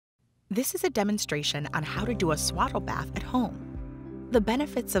This is a demonstration on how to do a swaddle bath at home. The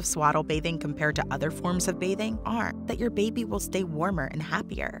benefits of swaddle bathing compared to other forms of bathing are that your baby will stay warmer and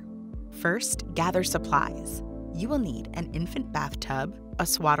happier. First, gather supplies. You will need an infant bathtub, a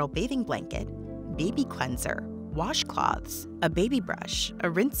swaddle bathing blanket, baby cleanser, washcloths, a baby brush, a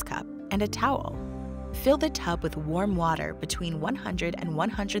rinse cup, and a towel. Fill the tub with warm water between 100 and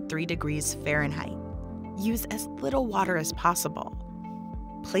 103 degrees Fahrenheit. Use as little water as possible.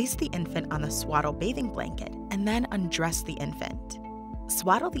 Place the infant on the swaddle bathing blanket and then undress the infant.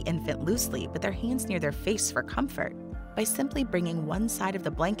 Swaddle the infant loosely with their hands near their face for comfort by simply bringing one side of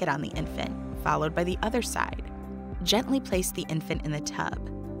the blanket on the infant, followed by the other side. Gently place the infant in the tub.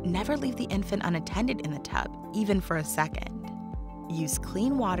 Never leave the infant unattended in the tub, even for a second. Use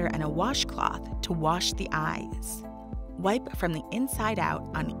clean water and a washcloth to wash the eyes. Wipe from the inside out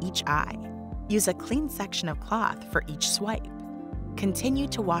on each eye. Use a clean section of cloth for each swipe. Continue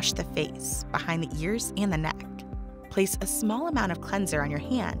to wash the face, behind the ears, and the neck. Place a small amount of cleanser on your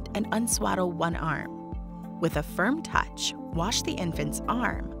hand and unswaddle one arm. With a firm touch, wash the infant's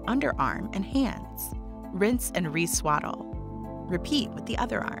arm, underarm, and hands. Rinse and re-swaddle. Repeat with the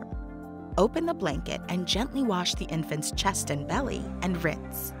other arm. Open the blanket and gently wash the infant's chest and belly and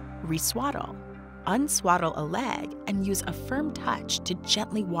rinse. Re-swaddle. Unswaddle a leg and use a firm touch to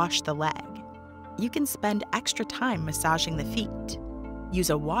gently wash the leg. You can spend extra time massaging the feet. Use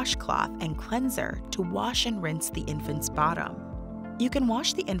a washcloth and cleanser to wash and rinse the infant's bottom. You can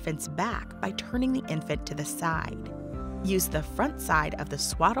wash the infant's back by turning the infant to the side. Use the front side of the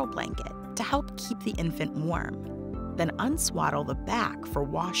swaddle blanket to help keep the infant warm. Then unswaddle the back for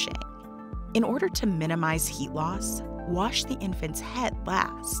washing. In order to minimize heat loss, wash the infant's head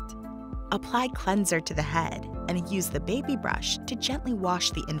last. Apply cleanser to the head and use the baby brush to gently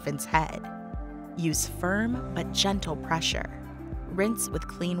wash the infant's head. Use firm but gentle pressure. Rinse with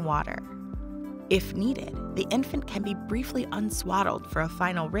clean water. If needed, the infant can be briefly unswaddled for a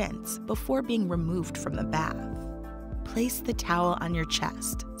final rinse before being removed from the bath. Place the towel on your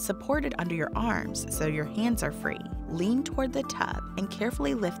chest, supported under your arms so your hands are free. Lean toward the tub and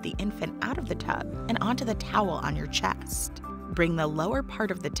carefully lift the infant out of the tub and onto the towel on your chest. Bring the lower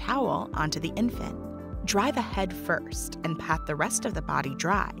part of the towel onto the infant. Dry the head first and pat the rest of the body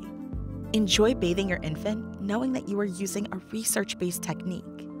dry. Enjoy bathing your infant knowing that you are using a research-based technique,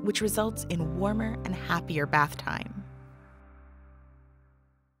 which results in warmer and happier bath time.